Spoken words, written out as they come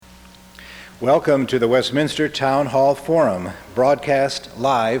Welcome to the Westminster Town Hall Forum, broadcast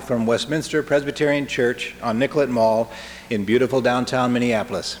live from Westminster Presbyterian Church on Nicollet Mall in beautiful downtown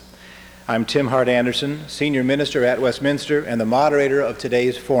Minneapolis. I'm Tim Hart Anderson, Senior Minister at Westminster and the moderator of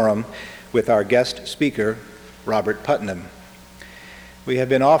today's forum with our guest speaker, Robert Putnam. We have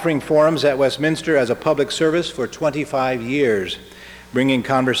been offering forums at Westminster as a public service for 25 years, bringing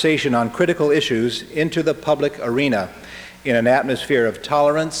conversation on critical issues into the public arena in an atmosphere of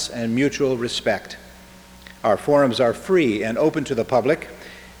tolerance and mutual respect. Our forums are free and open to the public,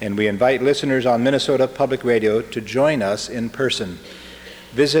 and we invite listeners on Minnesota Public Radio to join us in person.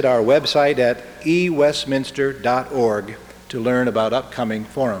 Visit our website at ewestminster.org to learn about upcoming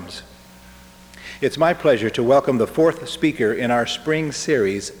forums. It's my pleasure to welcome the fourth speaker in our spring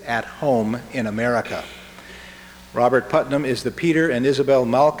series, At Home in America. Robert Putnam is the Peter and Isabel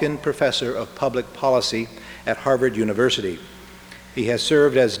Malkin Professor of Public Policy at Harvard University. He has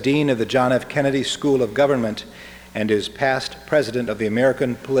served as Dean of the John F. Kennedy School of Government and is past president of the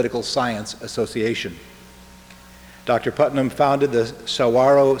American Political Science Association. Dr. Putnam founded the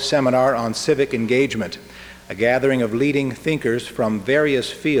Saguaro Seminar on Civic Engagement, a gathering of leading thinkers from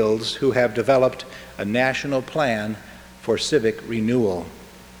various fields who have developed a national plan for civic renewal.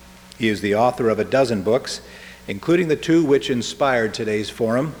 He is the author of a dozen books, including the two which inspired today's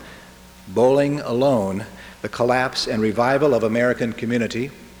forum, Bowling Alone, The Collapse and Revival of American Community,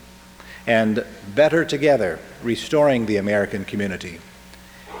 and Better Together, Restoring the American Community.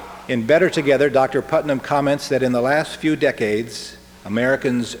 In Better Together, Dr. Putnam comments that in the last few decades,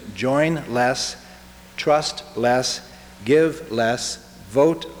 Americans join less, trust less, give less,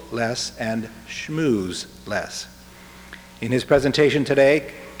 vote less, and schmooze less. In his presentation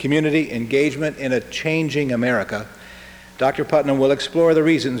today, Community Engagement in a Changing America, Dr. Putnam will explore the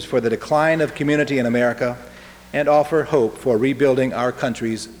reasons for the decline of community in America and offer hope for rebuilding our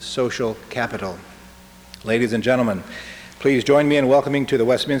country's social capital. Ladies and gentlemen, please join me in welcoming to the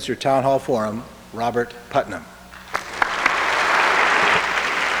Westminster Town Hall Forum, Robert Putnam.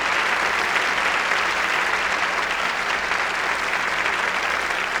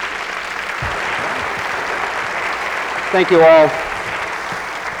 Thank you all.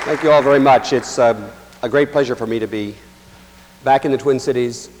 Thank you all very much. It's a great pleasure for me to be back in the Twin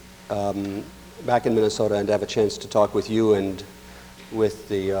Cities, back in Minnesota, and to have a chance to talk with you and with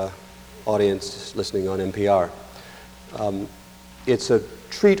the audience listening on NPR. It's a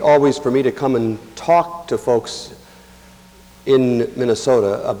treat always for me to come and talk to folks in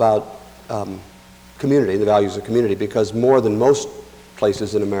Minnesota about community, the values of community, because more than most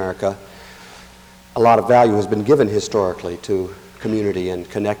places in America, a lot of value has been given historically to community and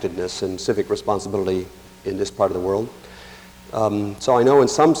connectedness and civic responsibility in this part of the world. So I know in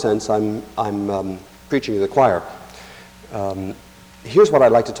some sense I'm preaching to the choir. Here's what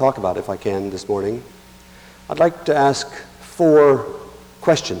I'd like to talk about, if I can, this morning. I'd like to ask 4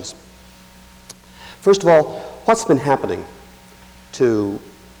 questions. First of all, what's been happening to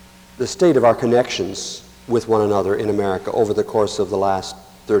the state of our connections with one another in America over the course of the last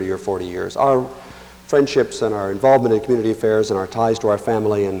 30 or 40 years? Our friendships and our involvement in community affairs and our ties to our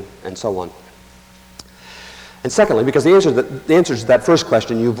family and so on. And secondly, because the answer to that first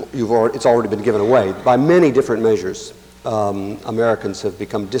question, it's already been given away. By many different measures, Americans have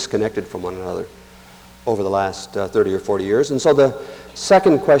become disconnected from one another over the last 30 or 40 years. And so the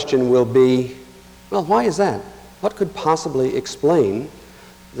second question will be, well, why is that? What could possibly explain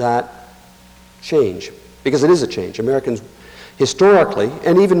that change? Because it is a change. Americans, historically,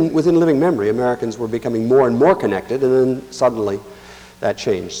 and even within living memory, Americans were becoming more and more connected, and then suddenly that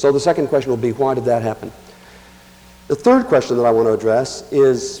changed. So the second question will be, why did that happen? The third question that I want to address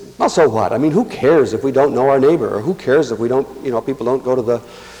is, well, so what? I mean, who cares if we don't know our neighbor? Or who cares if we don't, people don't go to the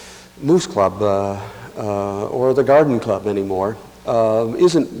Moose Club or the Garden Club anymore?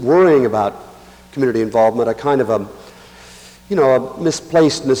 Isn't worrying about community involvement a kind of a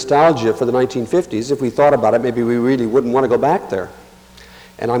misplaced nostalgia for the 1950s? If we thought about it, maybe we really wouldn't want to go back there.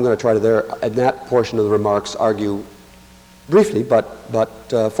 And I'm going to try to in that portion of the remarks, argue briefly but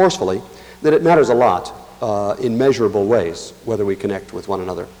forcefully that it matters a lot in measurable ways whether we connect with one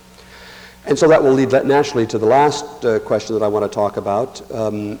another. And so that will lead naturally to the last question that I want to talk about,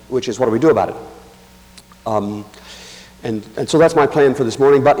 which is what do we do about it? And so that's my plan for this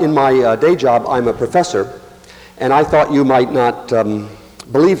morning. But in my day job, I'm a professor. And I thought you might not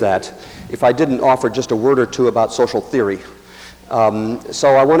believe that if I didn't offer just a word or two about social theory.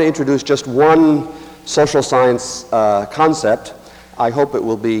 So I want to introduce just one social science concept. I hope it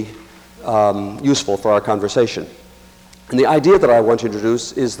will be useful for our conversation. And the idea that I want to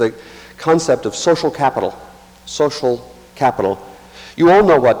introduce is the concept of social capital. Social capital You all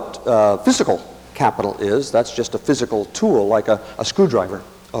know what physical capital is. That's just a physical tool, like a screwdriver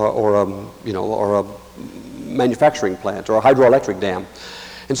or a manufacturing plant or a hydroelectric dam.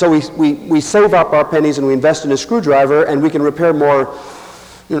 And so we save up our pennies and we invest in a screwdriver, and we can repair more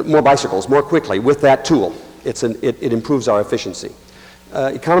bicycles more quickly with that tool. It improves our efficiency.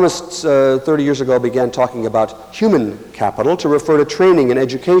 Economists 30 years ago began talking about human capital to refer to training and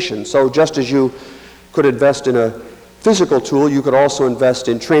education. So just as you could invest in a physical tool, you could also invest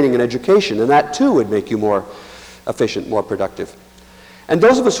in training and education, and that too would make you more efficient, more productive. And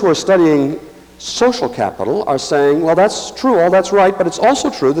those of us who are studying social capital are saying, well, that's true, all that's right, but it's also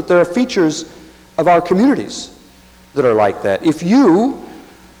true that there are features of our communities that are like that. If you,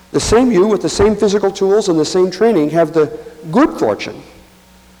 the same you with the same physical tools and the same training, have the good fortune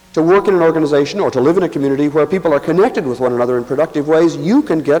to work in an organization or to live in a community where people are connected with one another in productive ways, you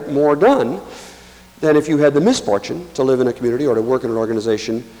can get more done than if you had the misfortune to live in a community or to work in an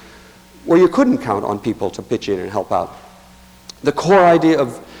organization where you couldn't count on people to pitch in and help out. The core idea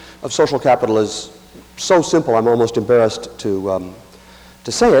of social capital is so simple, I'm almost embarrassed to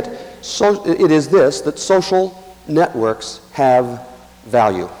say it. So it is this, that social networks have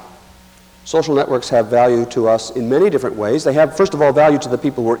value. Social networks have value to us in many different ways. They have, first of all, value to the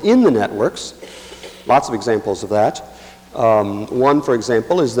people who are in the networks. Lots of examples of that. One, for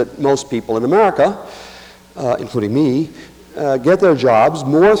example, is that most people in America, including me, get their jobs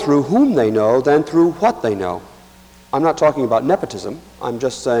more through whom they know than through what they know. I'm not talking about nepotism. I'm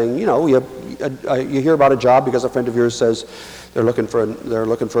just saying, you hear about a job because a friend of yours says they're looking for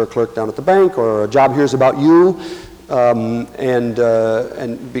a clerk down at the bank, or a job hears about you,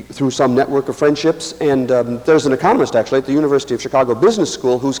 through some network of friendships. And there's an economist actually at the University of Chicago Business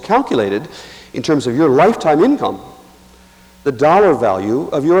School who's calculated, in terms of your lifetime income, the dollar value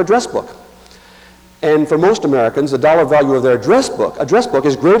of your address book. And for most Americans, the dollar value of their address book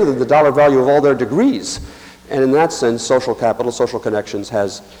is greater than the dollar value of all their degrees. And in that sense, social capital, social connections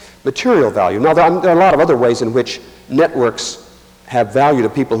has material value. Now, there are a lot of other ways in which networks have value to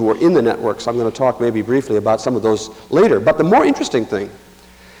people who are in the networks. I'm going to talk maybe briefly about some of those later. But the more interesting thing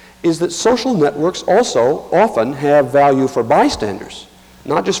is that social networks also often have value for bystanders,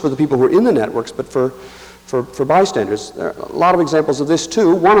 not just for the people who are in the networks, but for bystanders. There are a lot of examples of this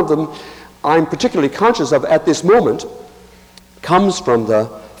too. One of them I'm particularly conscious of at this moment comes from the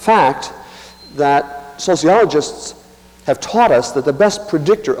fact that sociologists have taught us that the best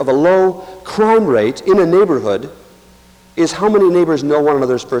predictor of a low crime rate in a neighborhood is how many neighbors know one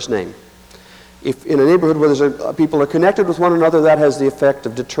another's first name. If in a neighborhood where people are connected with one another, that has the effect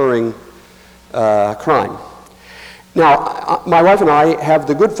of deterring crime. Now, my wife and I have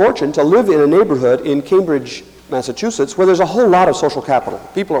the good fortune to live in a neighborhood in Cambridge, Massachusetts, where there's a whole lot of social capital.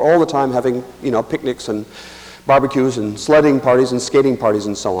 People are all the time having, picnics and barbecues and sledding parties and skating parties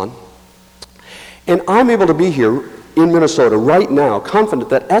and so on. And I'm able to be here in Minnesota right now, confident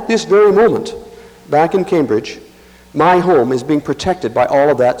that at this very moment, back in Cambridge, my home is being protected by all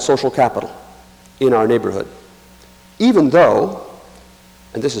of that social capital in our neighborhood. Even though,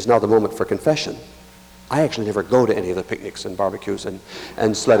 and this is now the moment for confession, I actually never go to any of the picnics and barbecues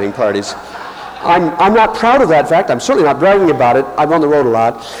and sledding parties. I'm not proud of that fact. I'm certainly not bragging about it. I'm on the road a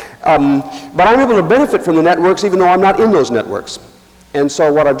lot. But I'm able to benefit from the networks even though I'm not in those networks. And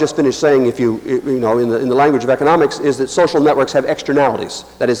so what I've just finished saying, in the language of economics, is that social networks have externalities.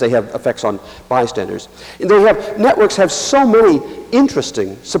 That is, they have effects on bystanders. And networks have so many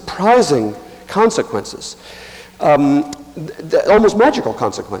interesting, surprising consequences, almost magical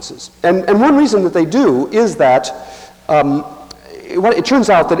consequences. And one reason that they do is that it turns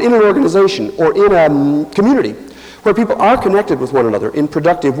out that in an organization or in a community where people are connected with one another in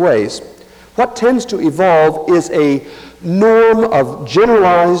productive ways, what tends to evolve is a norm of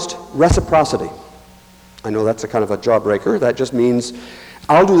generalized reciprocity. I know that's a kind of a jawbreaker. That just means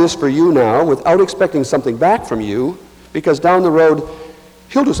I'll do this for you now without expecting something back from you, because down the road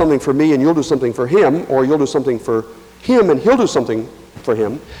he'll do something for me and you'll do something for him, or you'll do something for him and he'll do something for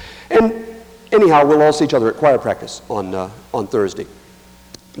him. And anyhow, we'll all see each other at choir practice on Thursday.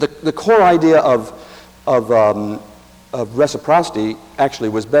 The core idea of reciprocity actually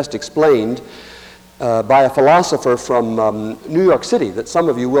was best explained by a philosopher from New York City that some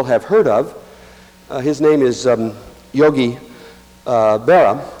of you will have heard of. His name is Yogi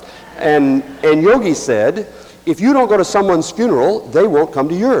Berra. And Yogi said, if you don't go to someone's funeral, they won't come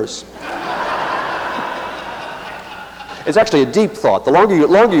to yours. It's actually a deep thought. The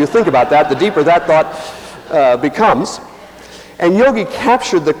longer you think about that, the deeper that thought becomes. And Yogi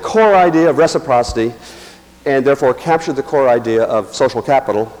captured the core idea of reciprocity and therefore captured the core idea of social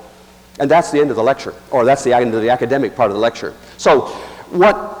capital. And that's the end of the lecture, or that's the end of the academic part of the lecture. So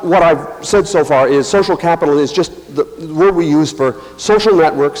what I've said so far is social capital is just the word we use for social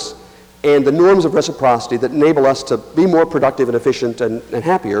networks and the norms of reciprocity that enable us to be more productive and efficient and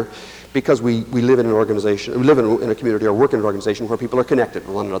happier because we live in an organization, we live in a community or work in an organization where people are connected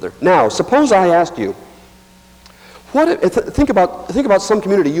with one another. Now, suppose I asked you, think about some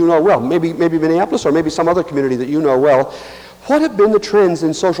community you know well, maybe Minneapolis or maybe some other community that you know well. What have been the trends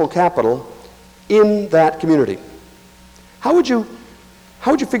in social capital in that community? How would you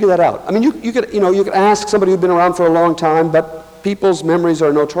figure that out? I mean, you could ask somebody who'd been around for a long time, but people's memories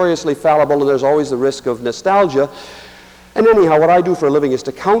are notoriously fallible, and there's always the risk of nostalgia. And anyhow, what I do for a living is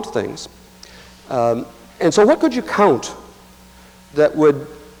to count things. And so what could you count that would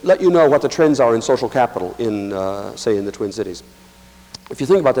let you know what the trends are in social capital in, say, in the Twin Cities? If you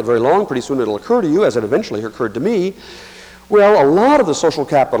think about that very long, pretty soon it'll occur to you, as it eventually occurred to me, well, a lot of the social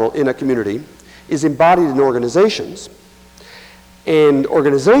capital in a community is embodied in organizations. And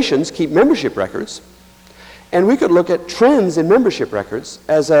organizations keep membership records. And we could look at trends in membership records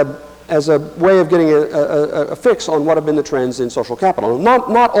as a way of getting a fix on what have been the trends in social capital. Not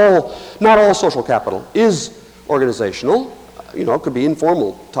all social capital is organizational. You know, it could be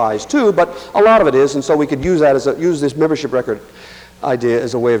informal ties too, but a lot of it is, and so we could use that use this membership record idea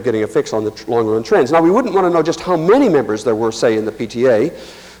as a way of getting a fix on the long-run trends. Now, we wouldn't want to know just how many members there were, say, in the PTA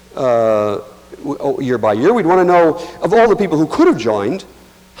year by year. We'd want to know, of all the people who could have joined,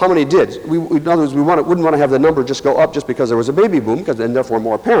 how many did. In other words, we wouldn't want to have the number just go up just because there was a baby boom, and therefore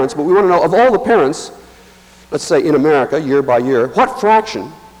more parents, but we want to know, of all the parents, let's say in America, year by year, what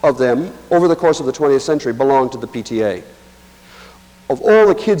fraction of them, over the course of the 20th century, belonged to the PTA? Of all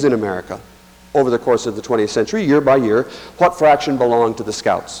the kids in America, over the course of the 20th century, year by year, what fraction belonged to the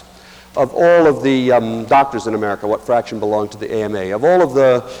Scouts? Of all of the doctors in America, what fraction belonged to the AMA? Of all of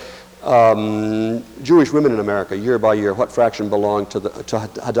the Jewish women in America, year by year, what fraction belonged to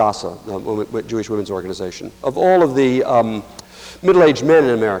Hadassah, the Jewish Women's Organization? Of all of the middle-aged men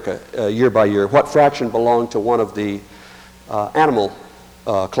in America, year by year, what fraction belonged to one of the animal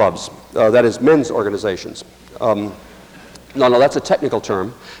clubs, that is, men's organizations? No, that's a technical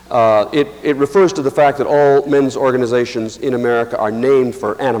term. It refers to the fact that all men's organizations in America are named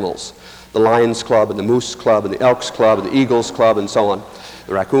for animals. The Lions Club, and the Moose Club, and the Elks Club, and the Eagles Club, and so on.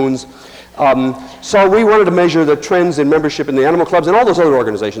 The Raccoons. So we wanted to measure the trends in membership in the animal clubs and all those other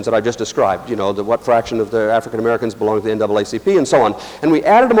organizations that I just described. You know, what fraction of the African Americans belong to the NAACP, and so on. And we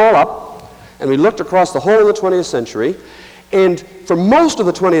added them all up, and we looked across the whole of the 20th century, and for most of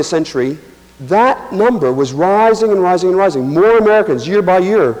the 20th century, that number was rising and rising and rising. More Americans, year by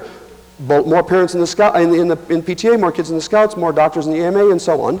year, more parents in the in PTA, more kids in the Scouts, more doctors in the AMA, and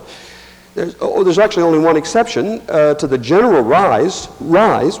so on. There's actually only one exception to the general rise,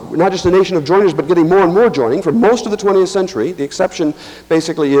 not just a nation of joiners, but getting more and more joining. For most of the 20th century, the exception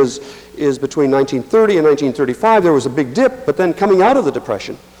basically is between 1930 and 1935. There was a big dip, but then coming out of the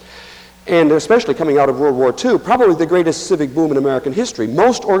Depression, and especially coming out of World War II, probably the greatest civic boom in American history.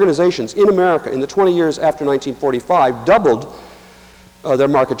 Most organizations in America in the 20 years after 1945 doubled their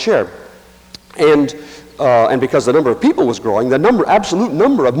market share. And because the number of people was growing, the absolute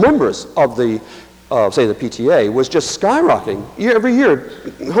number of members of the, say, the PTA was just skyrocketing. Every year,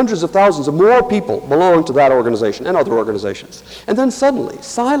 hundreds of thousands of more people belonged to that organization and other organizations. And then suddenly,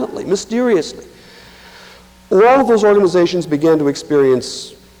 silently, mysteriously, all of those organizations began to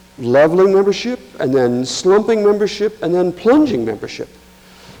experience leveling membership, and then slumping membership, and then plunging membership,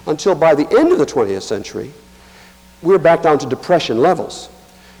 until by the end of the 20th century, we're back down to Depression levels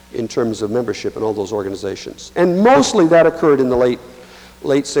in terms of membership in all those organizations. And mostly that occurred in the late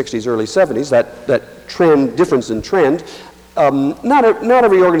 60s, early 70s, that trend, difference in trend. Not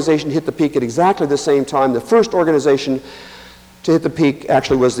every organization hit the peak at exactly the same time. The first organization to hit the peak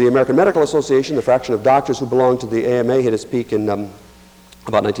actually was the American Medical Association. The fraction of doctors who belonged to the AMA hit its peak in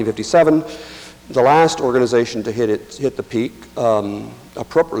about 1957. The last organization to hit the peak,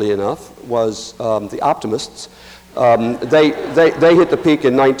 appropriately enough, was the Optimists. They hit the peak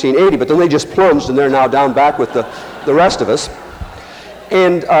in 1980, but then they just plunged, and they're now down back with the rest of us.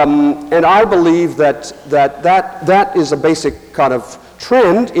 And I believe that is a basic kind of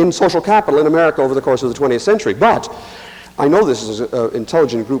trend in social capital in America over the course of the 20th century. But I know this is an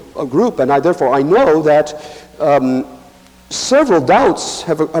intelligent group, and therefore I know that several doubts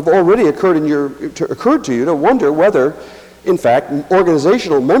have already occurred to you to wonder whether, in fact,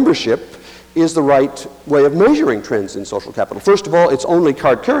 organizational membership is the right way of measuring trends in social capital. First of all, it's only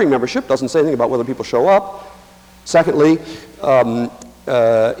card-carrying membership, doesn't say anything about whether people show up. Secondly, every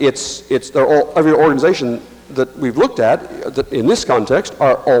organization that we've looked at that in this context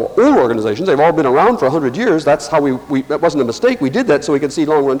are all old organizations. They've all been around for 100 years. That's how that wasn't a mistake. We did that so we could see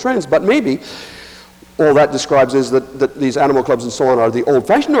long-run trends. But maybe all that describes is that these animal clubs and so on are the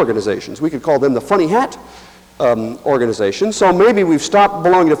old-fashioned organizations. We could call them the funny hat organizations. So maybe we've stopped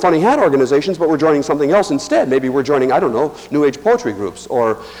belonging to funny hat organizations, but we're joining something else instead. Maybe we're joining, I don't know, New Age poetry groups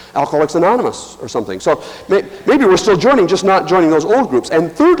or Alcoholics Anonymous or something. So maybe we're still joining, just not joining those old groups.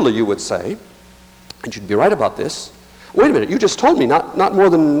 And thirdly, you would say, and you'd be right about this, wait a minute, you just told me not more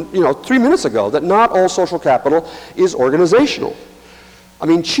than 3 minutes ago that not all social capital is organizational. I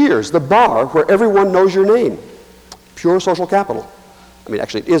mean, Cheers, the bar where everyone knows your name, pure social capital. I mean,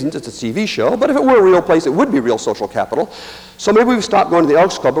 actually, it isn't. It's a TV show. But if it were a real place, it would be real social capital. So maybe we've stopped going to the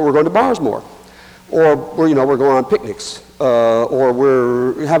Elks Club, but we're going to bars more. Or we're going on picnics. Or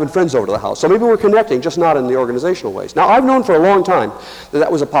we're having friends over to the house. So maybe we're connecting, just not in the organizational ways. Now, I've known for a long time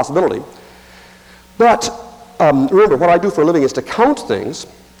that was a possibility. But remember, what I do for a living is to count things.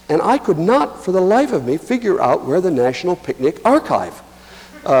 And I could not, for the life of me, figure out where the National Picnic Archive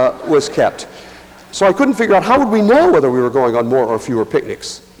was kept. So I couldn't figure out how would we know whether we were going on more or fewer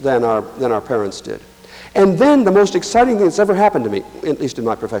picnics than our parents did. And then the most exciting thing that's ever happened to me, at least in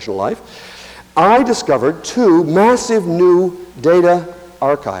my professional life, I discovered 2 massive new data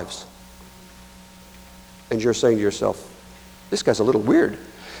archives. And you're saying to yourself, this guy's a little weird.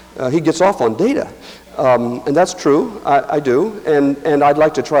 He gets off on data. And that's true, I do. And I'd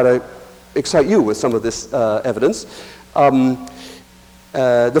like to try to excite you with some of this evidence.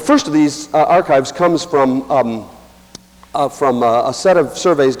 The first of these archives comes from a set of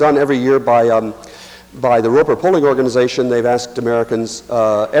surveys done every year by the Roper Polling Organization. They've asked Americans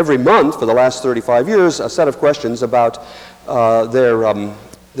every month for the last 35 years a set of questions about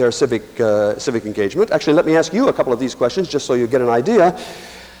their civic engagement. Actually, let me ask you a couple of these questions just so you get an idea.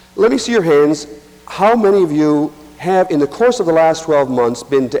 Let me see your hands. How many of you have, in the course of the last 12 months,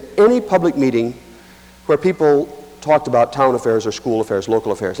 been to any public meeting where people talked about town affairs or school affairs,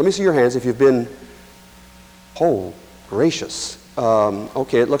 local affairs? Let me see your hands if you've been. Oh, gracious.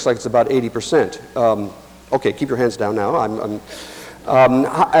 Okay, it looks like it's about 80%. Okay, keep your hands down now.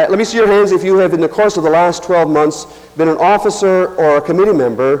 Let me see your hands if you have, in the course of the last 12 months, been an officer or a committee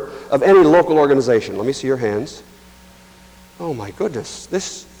member of any local organization. Let me see your hands. Oh my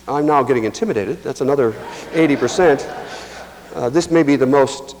goodness, I'm now getting intimidated. That's another 80%. This may be the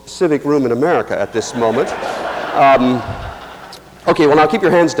most civic room in America at this moment. Okay, well now keep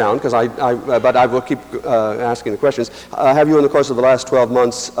your hands down, but I will keep asking the questions. Have you in the course of the last 12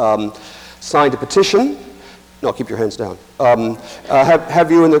 months signed a petition? No, keep your hands down.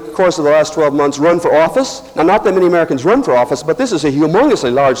 Have you in the course of the last 12 months run for office? Now, not that many Americans run for office, but this is a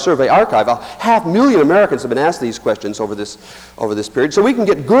humongously large survey archive. 500,000 Americans have been asked these questions over this period. So we can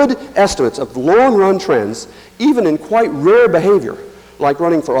get good estimates of long-run trends, even in quite rare behavior, like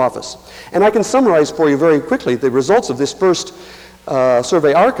running for office. And I can summarize for you very quickly the results of this first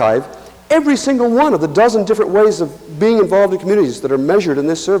survey archive. Every single one of the dozen different ways of being involved in communities that are measured in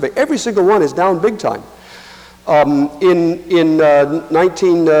this survey, every single one is down big time. In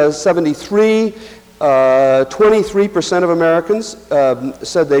 1973, 23% of Americans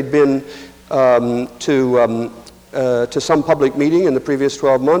said they'd been to some public meeting in the previous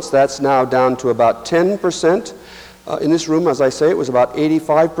 12 months. That's now down to about 10%. In this room, as I say, it was about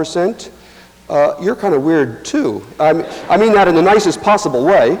 85%. You're kind of weird, too. I mean that in the nicest possible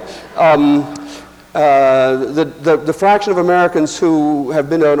way. The fraction of Americans who have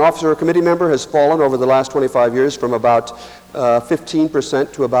been an officer or committee member has fallen over the last 25 years from about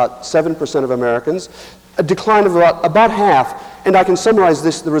 15% to about 7% of Americans, a decline of about half. And I can summarize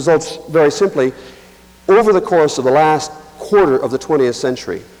the results very simply. Over the course of the last quarter of the 20th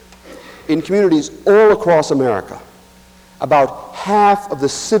century, in communities all across America, about half of the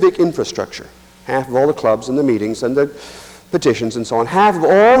civic infrastructure, half of all the clubs and the meetings and the petitions and so on, half of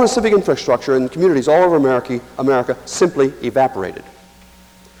all the civic infrastructure in communities all over America simply evaporated.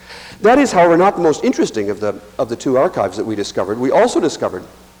 That is, however, not the most interesting of the 2 archives that we discovered. We also discovered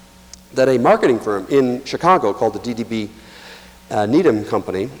that a marketing firm in Chicago called the DDB Needham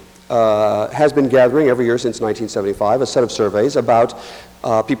Company has been gathering every year since 1975 a set of surveys about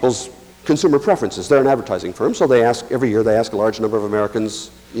people's consumer preferences. They're an advertising firm, so every year they ask a large number of Americans,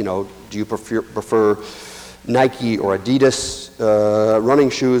 do you prefer Nike or Adidas running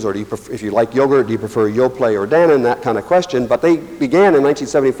shoes, or if you like yogurt, do you prefer Yoplait or Dannon, that kind of question. But they began in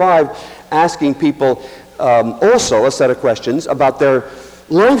 1975 asking people also a set of questions about their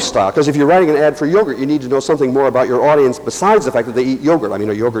lifestyle, because if you're writing an ad for yogurt, you need to know something more about your audience besides the fact that they eat yogurt. I mean,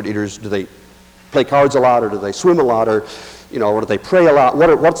 are yogurt eaters, do they play cards a lot, or do they swim a lot, or Or do they pray a lot?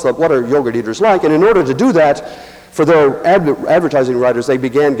 What are yogurt eaters like? And in order to do that, for their advertising writers, they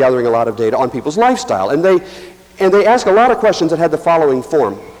began gathering a lot of data on people's lifestyle. And they asked a lot of questions that had the following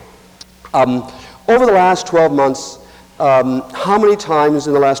form. Over the last 12 months, how many times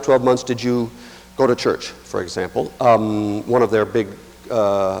in the last 12 months did you go to church, for example? One of their big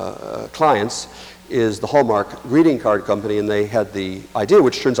clients is the Hallmark greeting card company, and they had the idea,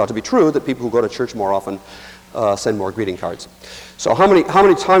 which turns out to be true, that people who go to church more often send more greeting cards. So how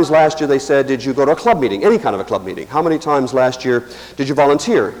many times last year, they said, did you go to a club meeting, any kind of a club meeting? How many times last year did you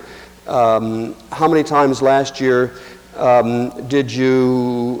volunteer? How many times last year did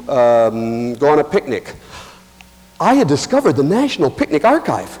you go on a picnic? I had discovered the National Picnic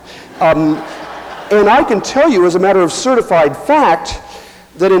Archive. And I can tell you, as a matter of certified fact,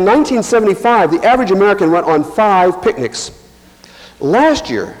 that in 1975, the average American went on 5 picnics. Last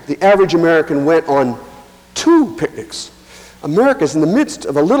year, the average American went on 2 picnics. America's in the midst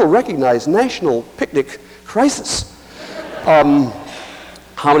of a little recognized national picnic crisis.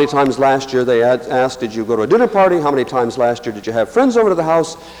 How many times last year they asked, did you go to a dinner party? How many times last year did you have friends over to the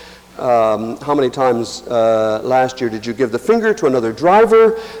house? How many times last year did you give the finger to another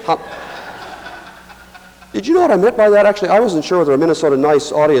driver? Did you know what I meant by that? Actually, I wasn't sure whether a Minnesota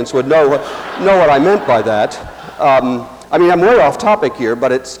Nice audience would know what I meant by that. I mean, I'm way off topic here,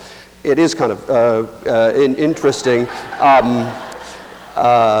 but it is kind of interesting. One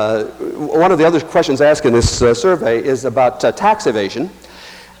of the other questions asked in this survey is about tax evasion.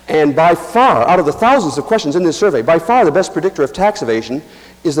 And by far, out of the thousands of questions in this survey, by far the best predictor of tax evasion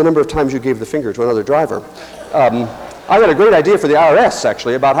is the number of times you gave the finger to another driver. I got a great idea for the IRS,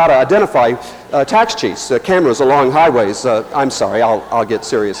 actually, about how to identify tax cheats, cameras along highways. I'm sorry, I'll get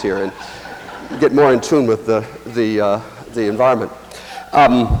serious here and get more in tune with the environment.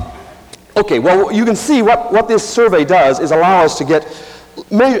 Okay, well, you can see what this survey does is allow us to get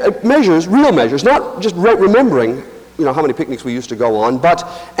measures, real measures, not just remembering how many picnics we used to go on, but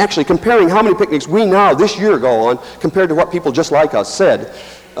actually comparing how many picnics we now, this year, go on compared to what people just like us said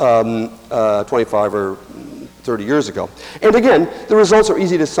 25 or 30 years ago. And again, the results are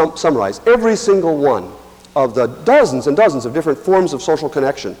easy to summarize. Every single one of the dozens and dozens of different forms of social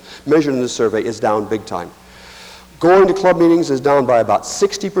connection measured in this survey is down big time. Going to club meetings is down by about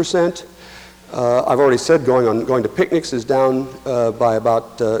 60%. I've already said going to picnics is down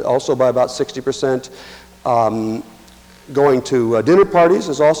also by about 60%. Going to dinner parties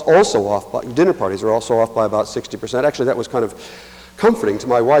is also off. Dinner parties are also off by about 60%. Actually, that was kind of comforting to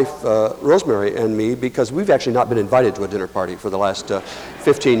my wife, Rosemary, and me, because we've actually not been invited to a dinner party for the last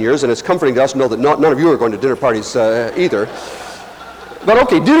 15 years, and it's comforting to us to know that none of you are going to dinner parties either. But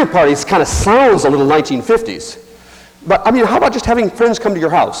okay, dinner parties kind of sounds a little 1950s. But I mean, how about just having friends come to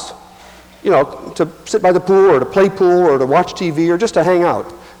your house? To sit by the pool, or to play pool, or to watch TV, or just to hang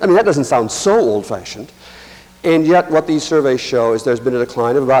out. I mean, that doesn't sound so old-fashioned. And yet what these surveys show is there's been a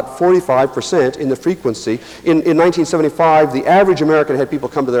decline of about 45% in the frequency. In 1975, the average American had people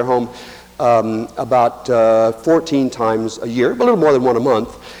come to their home about 14 times a year, a little more than one a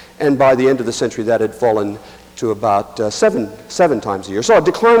month. And by the end of the century, that had fallen to about seven times a year. So a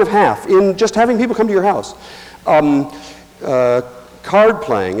decline of half in just having people come to your house. Card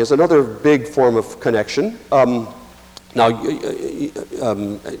playing is another big form of connection.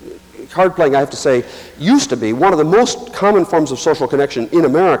 Card playing, I have to say, used to be one of the most common forms of social connection in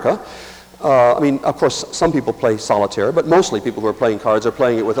America. I mean, of course, some people play solitaire, but mostly people who are playing cards are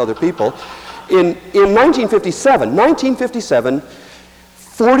playing it with other people. In 1957,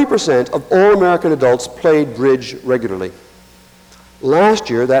 40% of all American adults played bridge regularly. Last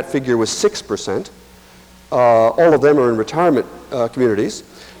year, that figure was 6%. All of them are in retirement communities.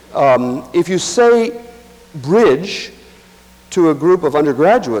 If you say bridge to a group of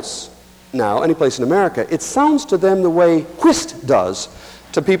undergraduates now, any place in America, it sounds to them the way whist does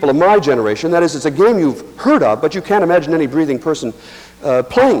to people of my generation. That is, it's a game you've heard of, but you can't imagine any breathing person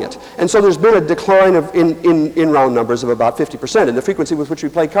playing it. And so there's been a decline in round numbers of about 50% in the frequency with which we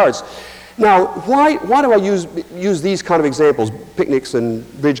play cards. Now, why do I use these kind of examples, picnics and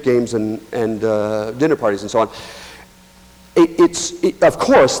bridge games and dinner parties and so on? Of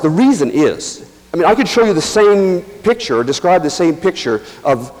course, the reason is, I mean, I could show you the same picture, or describe the same picture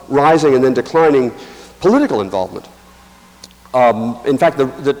of rising and then declining political involvement. In fact,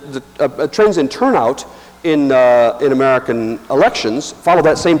 the trends in turnout in American elections follow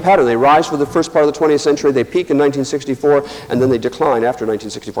that same pattern. They rise for the first part of the 20th century, they peak in 1964, and then they decline after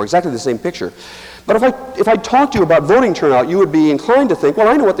 1964. Exactly the same picture. But if I talked to you about voting turnout, you would be inclined to think, well,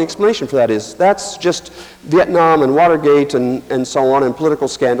 I know what the explanation for that is. That's just Vietnam and Watergate and so on, and political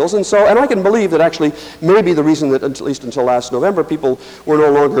scandals. And I can believe that actually maybe the reason that, at least until last November, people were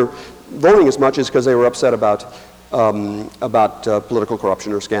no longer voting as much is because they were upset about political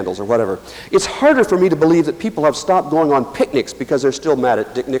corruption or scandals or whatever. It's harder for me to believe that people have stopped going on picnics because they're still mad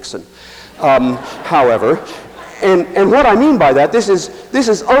at Dick Nixon. However, and what I mean by that, this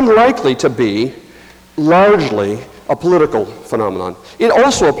is unlikely to be largely a political phenomenon. It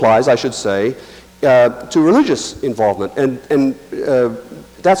also applies, I should say, to religious involvement, and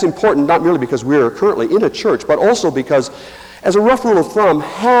that's important not merely because we're currently in a church, but also because, as a rough rule of thumb,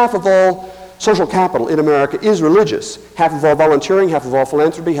 half of all social capital in America is religious. Half of all volunteering, half of all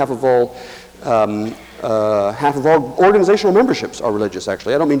philanthropy, half of all organizational memberships are religious,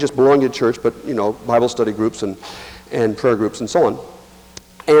 actually. I don't mean just belonging to church, but, Bible study groups and prayer groups and so on.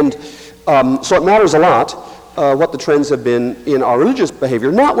 And so it matters a lot what the trends have been in our religious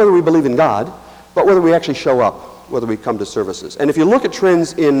behavior, not whether we believe in God, but whether we actually show up, whether we come to services. And if you look at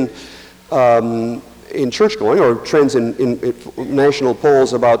trends in church-going, or trends in national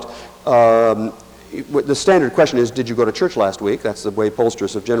polls about the standard question is, did you go to church last week? That's the way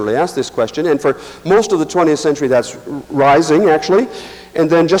pollsters have generally asked this question. And for most of the 20th century, that's rising, actually. And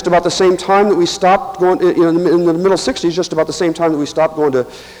then just about the same time that we stopped going, in the middle 60s, just about the same time that we stopped going to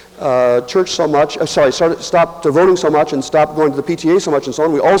church so much, stopped voting so much and stopped going to the PTA so much and so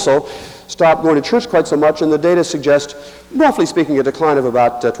on, we also stopped going to church quite so much, and the data suggest, roughly speaking, a decline of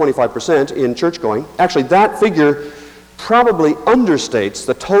about 25% in church-going. Actually, that figure probably understates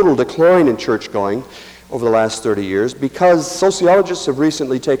the total decline in church-going over the last 30 years, because sociologists have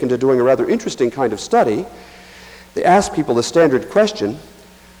recently taken to doing a rather interesting kind of study. They ask people the standard question,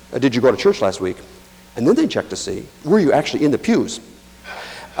 did you go to church last week? And then they check to see, were you actually in the pews?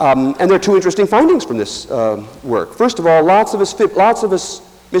 And there are two interesting findings from this work. First of all, lots of us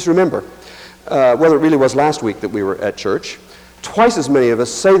misremember whether it really was last week that we were at church. Twice as many of us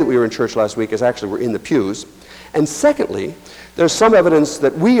say that we were in church last week as actually were in the pews. And secondly, there's some evidence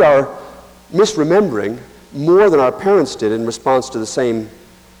that we are misremembering more than our parents did in response to the same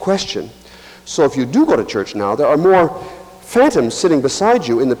question. So if you do go to church now, there are more phantoms sitting beside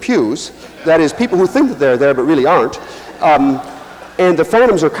you in the pews, that is, people who think that they're there but really aren't, and the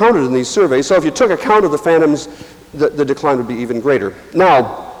phantoms are counted in these surveys. So if you took account of the phantoms, the decline would be even greater.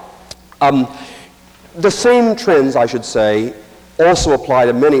 Now, the same trends, I should say, also apply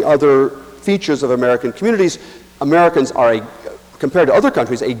to many other features of American communities. Americans are, compared to other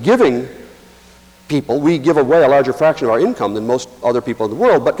countries, a giving people. We give away a larger fraction of our income than most other people in the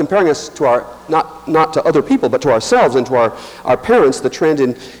world, but comparing us to not to other people, but to ourselves and to our parents, the trend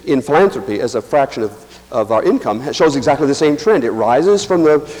in philanthropy as a fraction of our income shows exactly the same trend. It rises from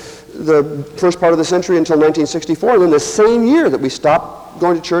the first part of the century until 1964, and then the same year that we stopped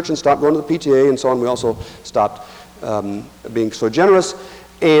going to church and stopped going to the PTA and so on, we also stopped being so generous.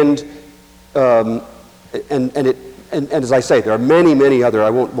 And as I say, there are many other, I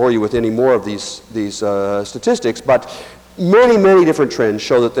won't bore you with any more of these statistics, but many different trends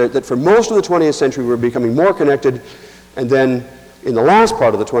show that for most of the 20th century we're becoming more connected, and then in the last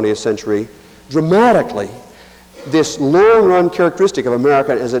part of the 20th century, dramatically, this long-run characteristic of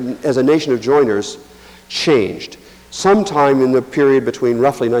America as a nation of joiners changed sometime in the period between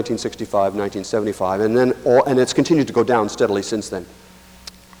roughly 1965 and 1975, and it's continued to go down steadily since then.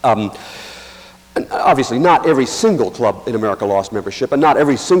 And obviously, not every single club in America lost membership, and not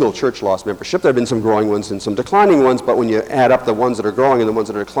every single church lost membership. There have been some growing ones and some declining ones, but when you add up the ones that are growing and the ones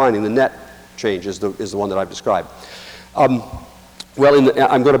that are declining, the net change is the one that I've described. Well,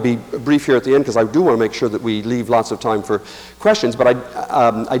 I'm going to be brief here at the end because I do want to make sure that we leave lots of time for questions, but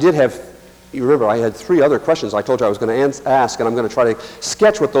I did have, you remember, I had 3 other questions I told you I was going to ask, and I'm going to try to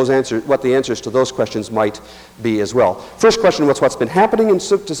sketch what the answers to those questions might be as well. First question was what's been happening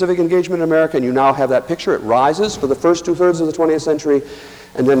to civic engagement in America, and you now have that picture. It rises for the first 2/3 of the 20th century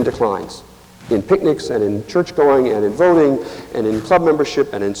and then declines in picnics and in church-going and in voting and in club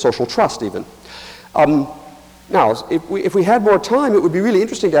membership and in social trust even. Now, if we had more time, it would be really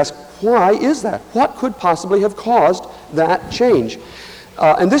interesting to ask, why is that? What could possibly have caused that change?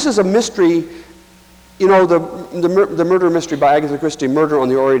 And this is a mystery, you know, the murder mystery by Agatha Christie, Murder on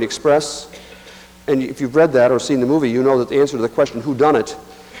the Orient Express. And if you've read that or seen the movie, you know that the answer to the question, who done it,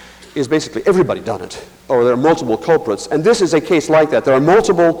 is basically everybody done it, or there are multiple culprits. And this is a case like that. There are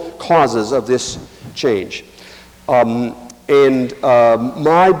multiple causes of this change. My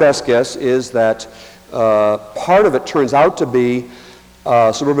best guess is that Part of it turns out to be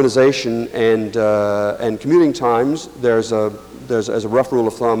suburbanization and commuting times. There's as a rough rule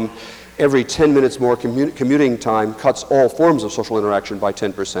of thumb, every 10 minutes more commuting time cuts all forms of social interaction by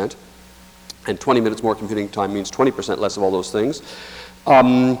 10%. And 20 minutes more commuting time means 20% less of all those things.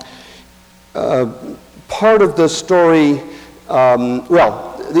 Part of the story,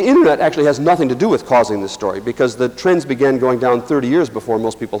 the internet actually has nothing to do with causing this story, because the trends began going down 30 years before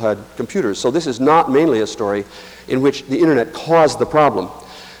most people had computers. So this is not mainly a story in which the internet caused the problem,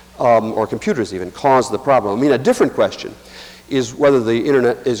 or computers even caused the problem. I mean, a different question is whether the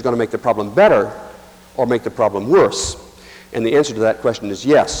internet is going to make the problem better or make the problem worse. And the answer to that question is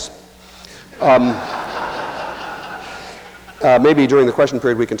yes. Maybe during the question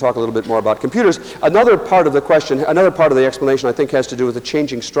period we can talk a little bit more about computers. Another part of the question, another part of the explanation, I think, has to do with the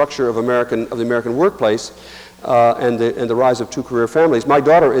changing structure of the American workplace and the rise of two-career families. My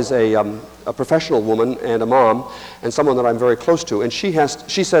daughter is a professional woman and a mom, and someone that I'm very close to, and she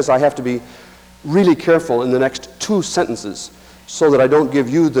says I have to be really careful in the next 2 sentences so that I don't give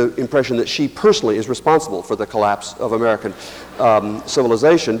you the impression that she personally is responsible for the collapse of American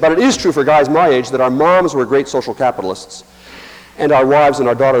civilization. But it is true for guys my age that our moms were great social capitalists, and our wives and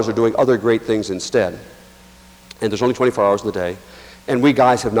our daughters are doing other great things instead. And there's only 24 hours in the day, and we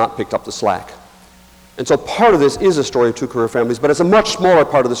guys have not picked up the slack. And so part of this is a story of two-career families, but it's a much smaller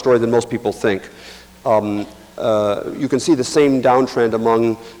part of the story than most people think. You can see the same downtrend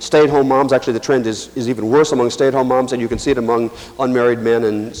among stay-at-home moms. Actually, the trend is even worse among stay-at-home moms, and you can see it among unmarried men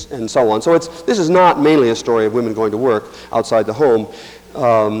and so on. So this is not mainly a story of women going to work outside the home.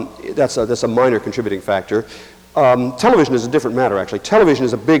 That's a minor contributing factor. Television is a different matter, actually. Television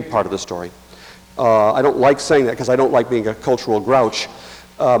is a big part of the story. I don't like saying that because I don't like being a cultural grouch.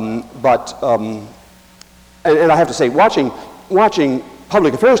 And I have to say, watching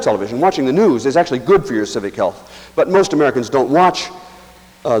public affairs television, watching the news is actually good for your civic health. But most Americans don't watch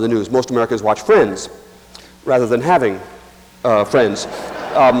the news. Most Americans watch Friends rather than having friends.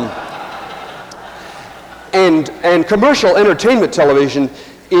 And commercial entertainment television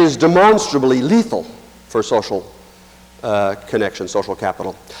is demonstrably lethal for social connection, social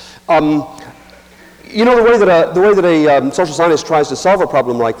capital. You know, the way that a social scientist tries to solve a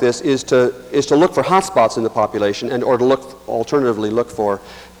problem like this is to look for hotspots in the population, or to alternatively look for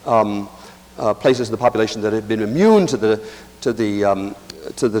places in the population that have been immune to the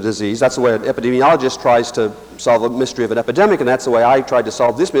disease. That's the way an epidemiologist tries to solve a mystery of an epidemic, and that's the way I tried to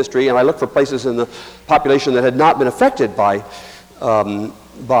solve this mystery. And I look for places in the population that had not been affected by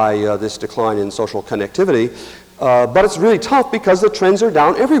this decline in social connectivity. But it's really tough because the trends are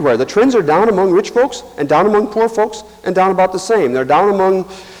down everywhere. The trends are down among rich folks and down among poor folks and down about the same. They're down among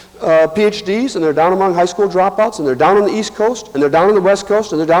PhDs, and they're down among high school dropouts, and they're down on the East Coast, and they're down on the West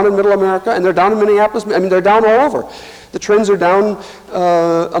Coast, and they're down in Middle America, and they're down in Minneapolis. I mean, they're down all over. The trends are down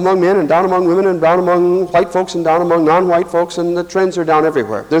among men and down among women and down among white folks and down among non-white folks, and the trends are down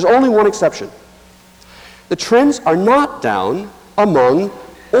everywhere. There's only one exception. The trends are not down among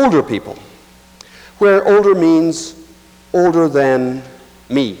older people, where older means older than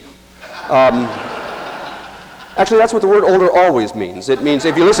me. Actually, that's what the word older always means. It means,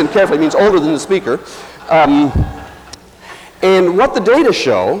 if you listen carefully, it means older than the speaker. And what the data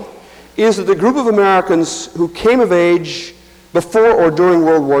show is that the group of Americans who came of age before or during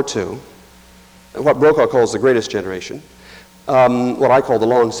World War II, what Brokaw calls the greatest generation, what I call the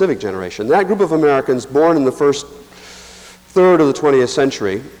long civic generation, that group of Americans born in the first third of the 20th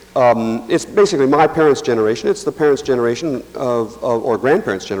century, it's basically my parents' generation. It's the parents' generation or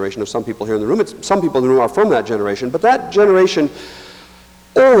grandparents' generation of some people here in the room. Some people in the room are from that generation, but that generation,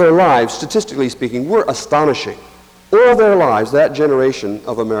 all their lives, statistically speaking, were astonishing. All their lives, that generation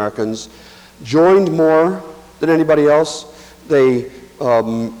of Americans joined more than anybody else. They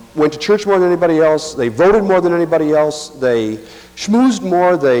went to church more than anybody else. They voted more than anybody else. They schmoozed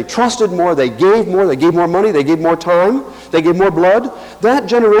more, they trusted more, they gave more money, they gave more time, they gave more blood. That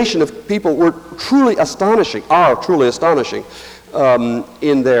generation of people were truly astonishing,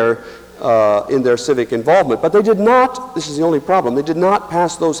 in their civic involvement. But they did not, this is the only problem, they did not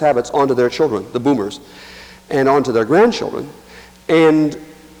pass those habits on to their children, the boomers, and on to their grandchildren. And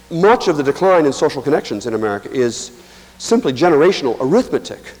much of the decline in social connections in America is simply generational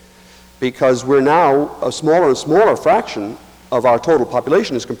arithmetic, because we're now a smaller and smaller fraction of our total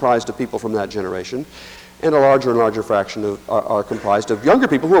population is comprised of people from that generation, and a larger and larger fraction are comprised of younger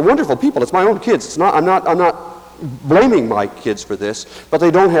people who are wonderful people. It's my own kids. I'm not blaming my kids for this, but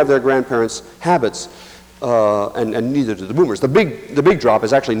they don't have their grandparents' habits, and neither do the boomers. The big drop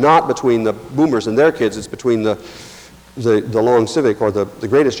is actually not between the boomers and their kids. It's between the the long civic, or the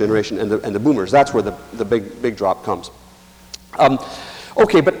greatest generation, and the boomers. That's where the big drop comes.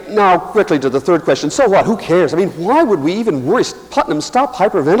 Okay, but now quickly to the third question. So what? Who cares? I mean, why would we even worry? Putnam, stop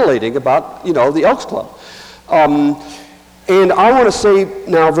hyperventilating about, the Elks Club. And I want to say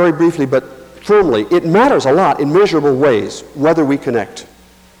now very briefly, but firmly, it matters a lot in measurable ways whether we connect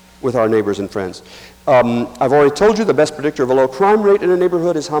with our neighbors and friends. I've already told you the best predictor of a low crime rate in a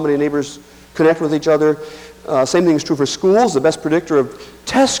neighborhood is how many neighbors connect with each other. Same thing is true for schools. The best predictor of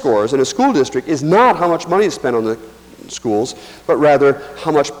test scores in a school district is not how much money is spent on the schools, but rather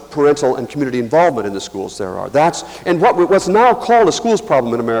how much parental and community involvement in the schools there are. And what's now called a schools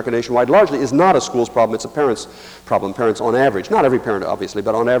problem in America nationwide largely is not a schools problem, it's a parents problem. Parents on average, not every parent obviously,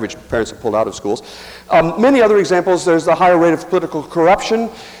 but on average parents are pulled out of schools. Many other examples, there's the higher rate of political corruption,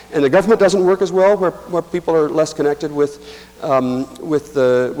 and the government doesn't work as well where people are less connected with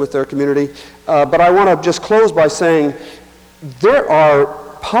their community. But I want to just close by saying there are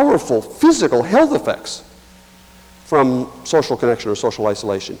powerful physical health effects from social connection or social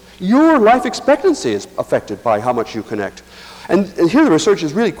isolation. Your life expectancy is affected by how much you connect. And here the research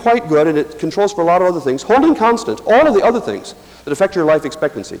is really quite good, and it controls for a lot of other things, holding constant all of the other things that affect your life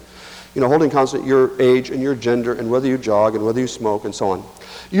expectancy. Holding constant your age and your gender and whether you jog and whether you smoke and so on.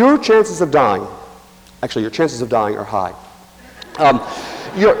 Your chances of dying are high.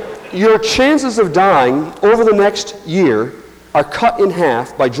 Your chances of dying over the next year are cut in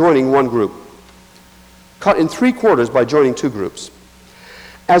half by joining one group. Cut in 3/4 by joining two groups.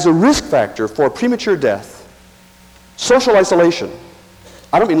 As a risk factor for premature death, social isolation,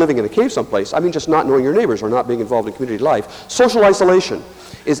 I don't mean living in a cave someplace, I mean just not knowing your neighbors or not being involved in community life. Social isolation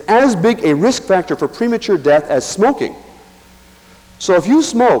is as big a risk factor for premature death as smoking. So if you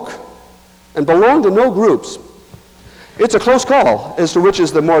smoke and belong to no groups, it's a close call as to which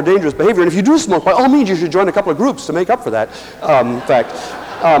is the more dangerous behavior. And if you do smoke, by all means you should join a couple of groups to make up for that fact.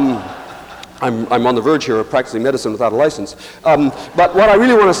 I'm on the verge here of practicing medicine without a license. But what I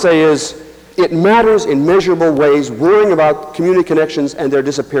really want to say is it matters in measurable ways. Worrying about community connections and their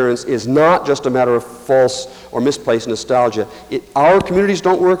disappearance is not just a matter of false or misplaced nostalgia. Our communities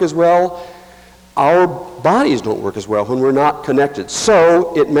don't work as well. Our bodies don't work as well when we're not connected.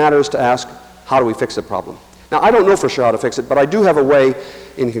 So it matters to ask, how do we fix the problem? Now, I don't know for sure how to fix it, but I do have a way,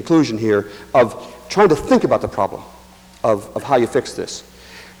 in conclusion here, of trying to think about the problem of how you fix this.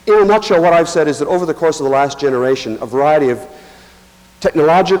 In a nutshell, what I've said is that over the course of the last generation, a variety of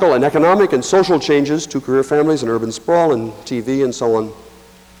technological and economic and social changes, two-career families and urban sprawl and TV and so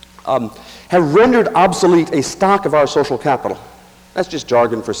on, have rendered obsolete a stock of our social capital. That's just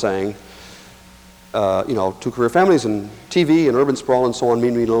jargon for saying, two-career families and TV and urban sprawl and so on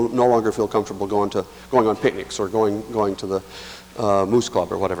mean we no longer feel comfortable going on picnics or going to the Moose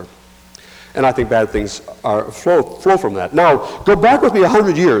Club or whatever. And I think bad things flow from that. Now, go back with me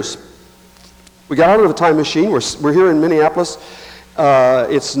 100 years. We got out of the time machine. We're here in Minneapolis.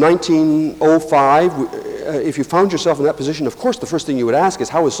 It's 1905. If you found yourself in that position, of course, the first thing you would ask is,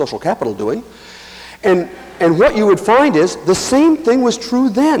 how is social capital doing? And what you would find is the same thing was true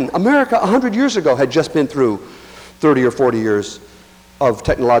then. America 100 years ago had just been through 30 or 40 years of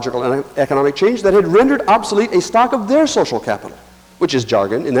technological and economic change that had rendered obsolete a stock of their social capital, which is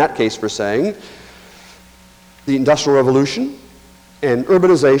jargon in that case for saying the Industrial Revolution and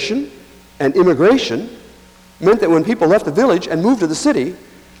urbanization and immigration meant that when people left the village and moved to the city,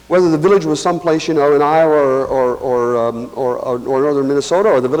 whether the village was someplace, in Iowa or northern Minnesota,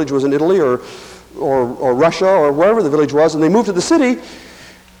 or the village was in Italy or Russia or wherever the village was, and they moved to the city,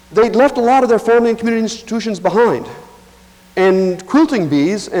 they'd left a lot of their family and community institutions behind. And quilting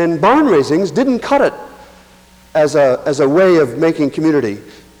bees and barn raisings didn't cut it as a way of making community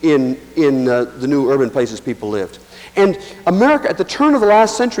in the new urban places people lived. And America at the turn of the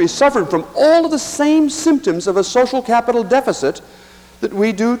last century suffered from all of the same symptoms of a social capital deficit that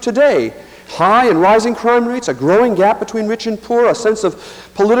we do today. High and rising crime rates, a growing gap between rich and poor, a sense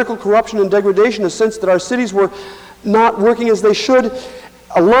of political corruption and degradation, a sense that our cities were not working as they should.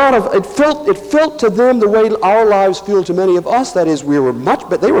 It felt to them the way our lives feel to many of us. That is, they were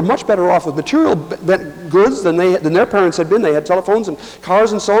much better off with material goods than their parents had been. They had telephones and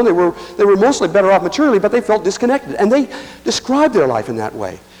cars and so on. They were mostly better off materially, but they felt disconnected, and they described their life in that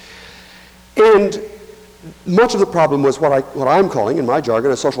way. And much of the problem was what I'm calling, in my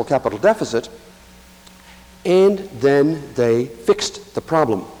jargon, a social capital deficit. And then they fixed the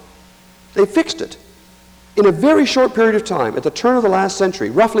problem. They fixed it. In a very short period of time, at the turn of the last century,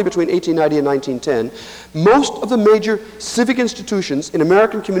 roughly between 1890 and 1910, most of the major civic institutions in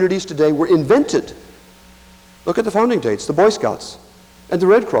American communities today were invented. Look at the founding dates, the Boy Scouts, and the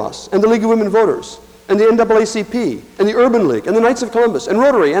Red Cross, and the League of Women Voters, and the NAACP, and the Urban League, and the Knights of Columbus, and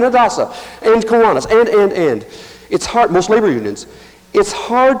Rotary, and Hadassah, and Kiwanis, and. It's hard, most labor unions. It's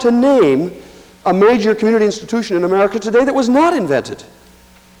hard to name a major community institution in America today that was not invented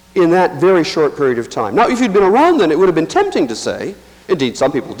in that very short period of time. Now, if you'd been around then, it would have been tempting to say, indeed,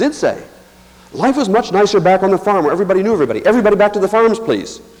 some people did say, life was much nicer back on the farm where everybody knew everybody. Everybody back to the farms,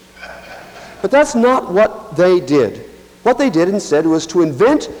 please. But that's not what they did. What they did instead was to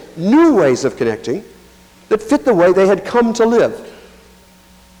invent new ways of connecting that fit the way they had come to live.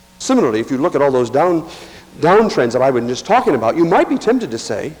 Similarly, if you look at all those downtrends that I've been just talking about, you might be tempted to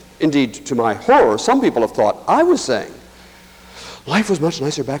say, indeed, to my horror, some people have thought I was saying, life was much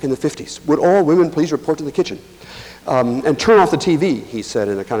nicer back in the 50s. Would all women please report to the kitchen? And turn off the TV, he said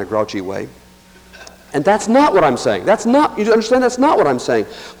in a kind of grouchy way. And that's not what I'm saying. That's not, you understand, that's not what I'm saying.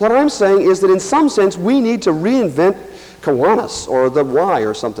 What I'm saying is that in some sense we need to reinvent Kiwanis or the Y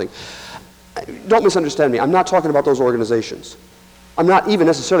or something. Don't misunderstand me. I'm not talking about those organizations. I'm not even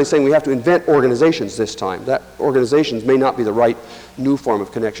necessarily saying we have to invent organizations this time. That organizations may not be the right new form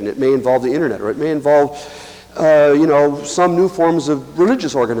of connection. It may involve the internet, or it may involve some new forms of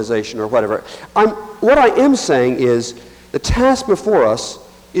religious organization or whatever. What I am saying is the task before us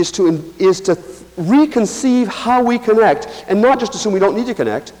is to reconceive how we connect, and not just assume we don't need to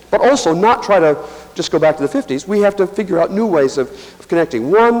connect, but also not try to just go back to the 50s. We have to figure out new ways of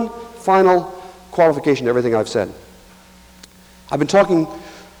connecting. One final qualification to everything I've said. I've been talking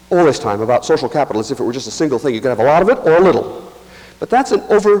all this time about social capital as if it were just a single thing. You could have a lot of it or a little. But that's an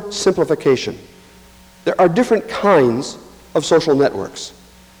oversimplification. There are different kinds of social networks.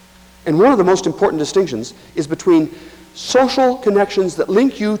 And one of the most important distinctions is between social connections that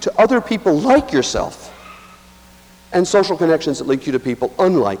link you to other people like yourself and social connections that link you to people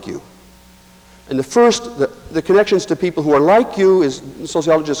unlike you. And the first, the connections to people who are like you, is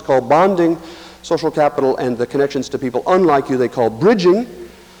sociologists call bonding social capital, and the connections to people unlike you they call bridging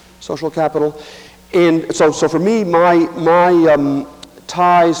social capital. And so for me, my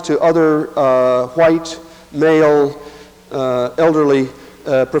ties to other white, male, elderly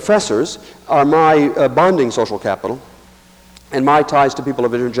professors are my bonding social capital. And my ties to people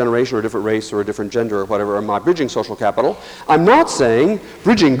of a different generation or a different race or a different gender or whatever are my bridging social capital. I'm not saying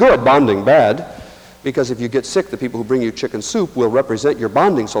bridging good, bonding bad, because if you get sick, the people who bring you chicken soup will represent your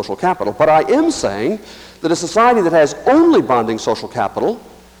bonding social capital. But I am saying that a society that has only bonding social capital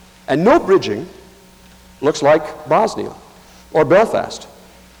and no bridging looks like Bosnia or Belfast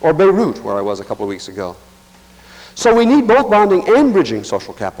or Beirut, where I was a couple of weeks ago. So we need both bonding and bridging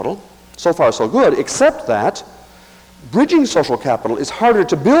social capital. So far, so good, except that bridging social capital is harder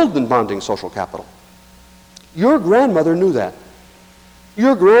to build than bonding social capital. Your grandmother knew that.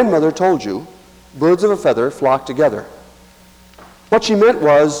 Your grandmother told you, birds of a feather flock together. What she meant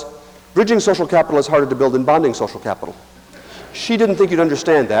was, bridging social capital is harder to build than bonding social capital. She didn't think you'd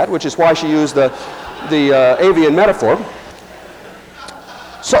understand that, which is why she used the avian metaphor.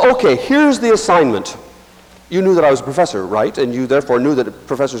 So, okay, here's the assignment. You knew that I was a professor, right? And you therefore knew that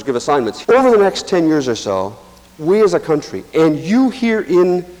professors give assignments. Over the next 10 years or so, we as a country, and you here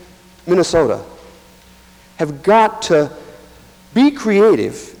in Minnesota, have got to be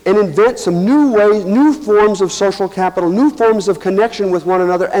creative and invent some new ways, new forms of social capital, new forms of connection with one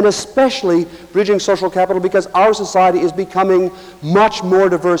another, and especially bridging social capital, because our society is becoming much more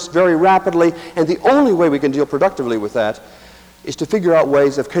diverse very rapidly, and the only way we can deal productively with that is to figure out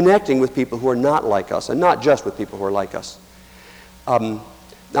ways of connecting with people who are not like us, and not just with people who are like us. Now,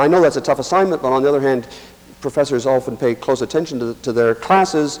 I know that's a tough assignment, but on the other hand, professors often pay close attention to their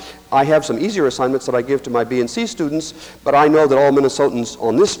classes. I have some easier assignments that I give to my B and C students, but I know that all Minnesotans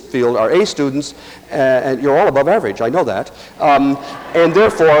on this field are A students, and you're all above average, I know that. And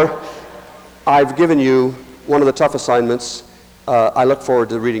therefore, I've given you one of the tough assignments. I look forward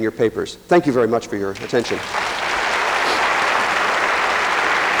to reading your papers. Thank you very much for your attention.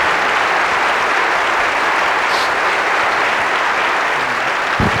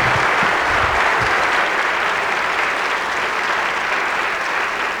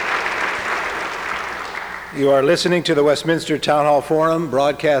 You are listening to the Westminster Town Hall Forum,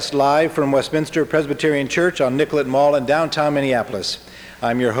 broadcast live from Westminster Presbyterian Church on Nicollet Mall in downtown Minneapolis.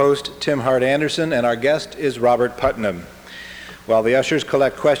 I'm your host, Tim Hart Anderson, and our guest is Robert Putnam. While the ushers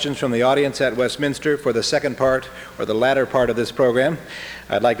collect questions from the audience at Westminster for the second part, or the latter part of this program,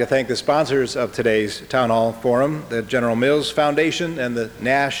 I'd like to thank the sponsors of today's Town Hall Forum, the General Mills Foundation and the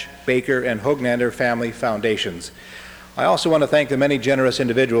Nash, Baker, and Hognander Family Foundations. I also want to thank the many generous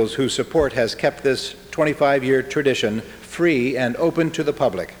individuals whose support has kept this 25-year tradition free and open to the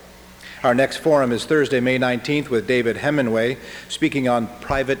public. Our next forum is Thursday, May 19th, with David Hemenway, speaking on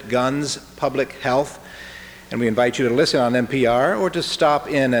private guns, public health. And we invite you to listen on NPR or to stop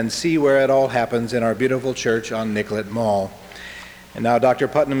in and see where it all happens in our beautiful church on Nicollet Mall. And now, Dr.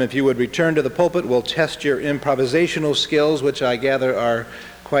 Putnam, if you would return to the pulpit, we'll test your improvisational skills, which I gather are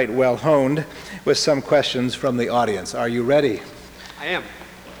quite well honed, with some questions from the audience. Are you ready? I am.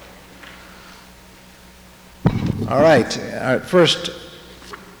 All right. Our first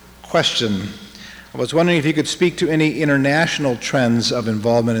question. I was wondering if you could speak to any international trends of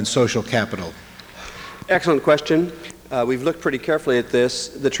involvement in social capital. Excellent question. We've looked pretty carefully at this.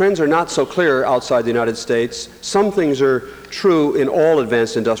 The trends are not so clear outside the United States. Some things are true in all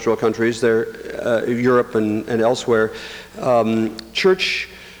advanced industrial countries, Europe and elsewhere. Church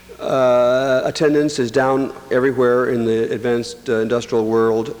attendance is down everywhere in the advanced industrial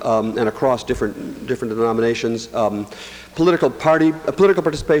world and across different denominations. Political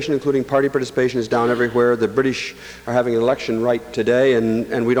participation, including party participation, is down everywhere. The British are having an election right today,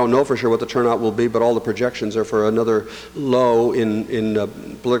 and we don't know for sure what the turnout will be, but all the projections are for another low in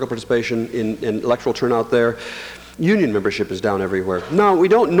political participation, in electoral turnout there. Union membership is down everywhere. Now, we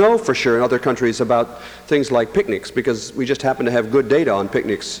don't know for sure in other countries about things like picnics, because we just happen to have good data on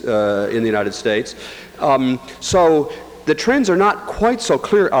picnics in the United States. So the trends are not quite so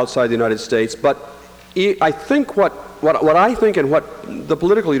clear outside the United States, but I think what I think and what the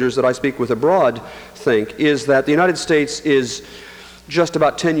political leaders that I speak with abroad think is that the United States is just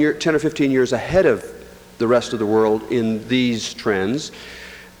about 10 or 15 years ahead of the rest of the world in these trends.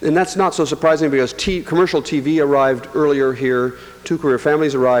 And that's not so surprising, because commercial TV arrived earlier here, two-career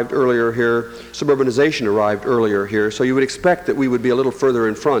families arrived earlier here, suburbanization arrived earlier here, so you would expect that we would be a little further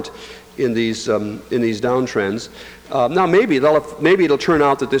in front in these downtrends. Now maybe it'll turn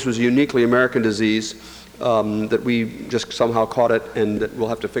out that this was a uniquely American disease, that we just somehow caught it and that we'll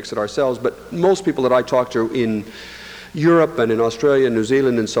have to fix it ourselves. But most people that I talk to in Europe and in Australia and New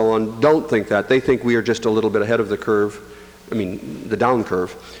Zealand and so on don't think that. They think we are just a little bit ahead of the curve, the down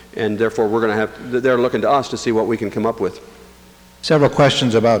curve, and therefore they're looking to us to see what we can come up with. Several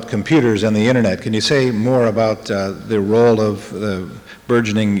questions about computers and the internet. Can you say more about the role of the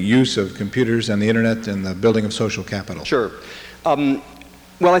burgeoning use of computers and the internet in the building of social capital? Sure.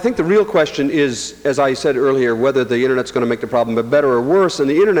 Well, I think the real question is, as I said earlier, whether the internet's going to make the problem better or worse, and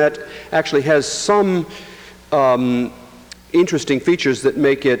the internet actually has some interesting features that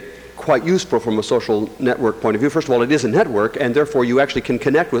make it quite useful from a social network point of view. First of all, it is a network, and therefore you actually can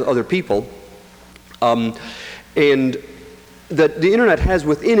connect with other people. And the internet has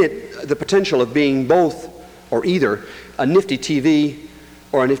within it the potential of being both or either a nifty TV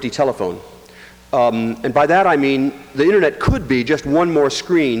or a nifty telephone. And by that I mean the internet could be just one more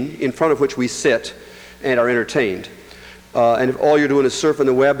screen in front of which we sit and are entertained. And if all you're doing is surfing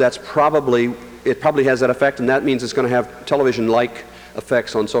the web, it probably has that effect, and that means it's going to have television-like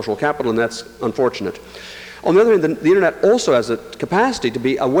effects on social capital, and that's unfortunate. On the other hand, the internet also has a capacity to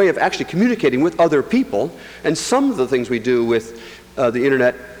be a way of actually communicating with other people, and some of the things we do with the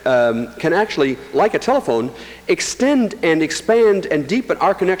internet can actually, like a telephone, extend and expand and deepen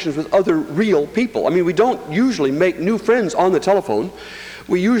our connections with other real people. I mean, we don't usually make new friends on the telephone.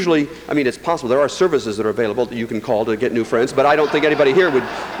 We usually, it's possible, there are services that are available that you can call to get new friends, but I don't think anybody here would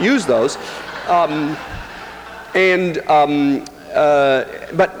use those.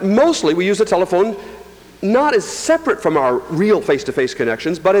 But mostly we use the telephone not as separate from our real face-to-face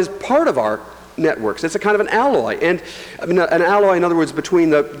connections, but as part of our networks. It's a kind of an alloy, and an alloy, in other words, between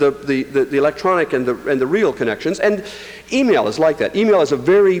the electronic and the real connections. And email is like that. Email is a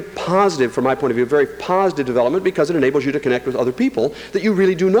very positive, from my point of view, very positive development, because it enables you to connect with other people that you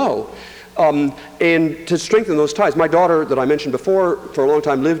really do know, and to strengthen those ties. My daughter, that I mentioned before, for a long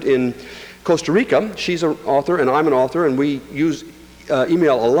time lived in Costa Rica. She's an author, and I'm an author, and we use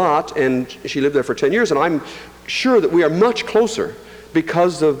email a lot, and she lived there for 10 years, and I'm sure that we are much closer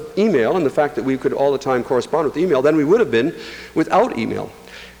because of email and the fact that we could all the time correspond with email than we would have been without email.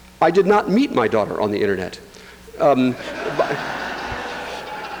 I did not meet my daughter on the internet.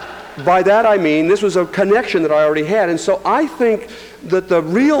 By that I mean this was a connection that I already had, and so I think that the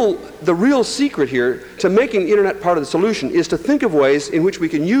real secret here to making the internet part of the solution is to think of ways in which we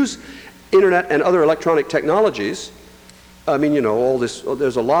can use internet and other electronic technologies. All this,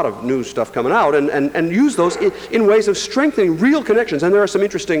 there's a lot of new stuff coming out, and use those in ways of strengthening real connections. And there are some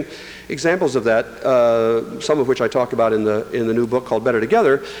interesting examples of that, some of which I talk about in the new book called Better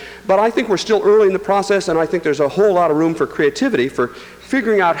Together. But I think we're still early in the process, and I think there's a whole lot of room for creativity, for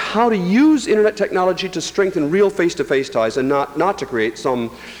figuring out how to use internet technology to strengthen real face-to-face ties, and not to create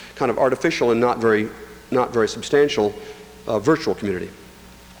some kind of artificial and not very substantial virtual community.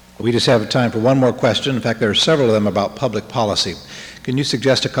 We just have time for one more question. In fact, there are several of them about public policy. Can you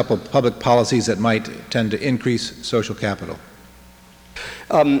suggest a couple of public policies that might tend to increase social capital?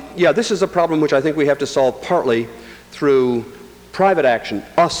 Yeah, this is a problem which I think we have to solve partly through private action,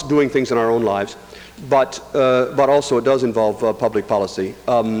 us doing things in our own lives, but also it does involve public policy.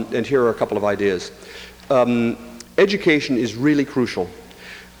 And here are a couple of ideas. Education is really crucial.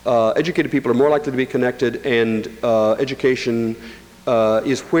 Educated people are more likely to be connected, and education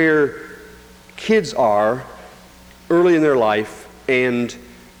is where kids are early in their life. And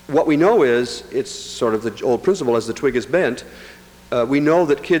what we know is, it's sort of the old principle, as the twig is bent, we know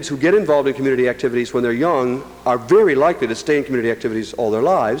that kids who get involved in community activities when they're young are very likely to stay in community activities all their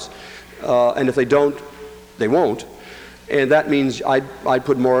lives, and if they don't, they won't. And that means I'd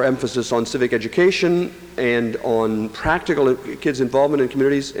put more emphasis on civic education and on practical kids' involvement in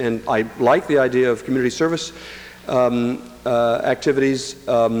communities, and I like the idea of community service activities,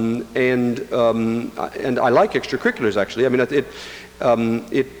 and I like extracurriculars, actually. I mean,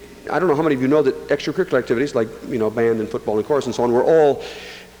 I don't know how many of you know that extracurricular activities like, band and football and chorus and so on were all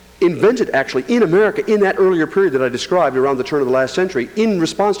invented actually in America in that earlier period that I described around the turn of the last century in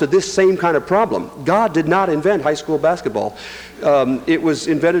response to this same kind of problem. God did not invent high school basketball. It was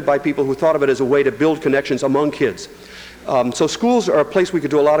invented by people who thought of it as a way to build connections among kids. So schools are a place we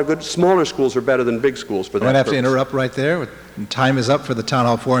could do a lot of good. Smaller schools are better than big schools for that I'm going to have purpose. to interrupt right there. Time is up for the Town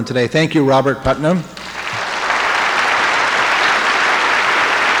Hall Forum today. Thank you, Robert Putnam.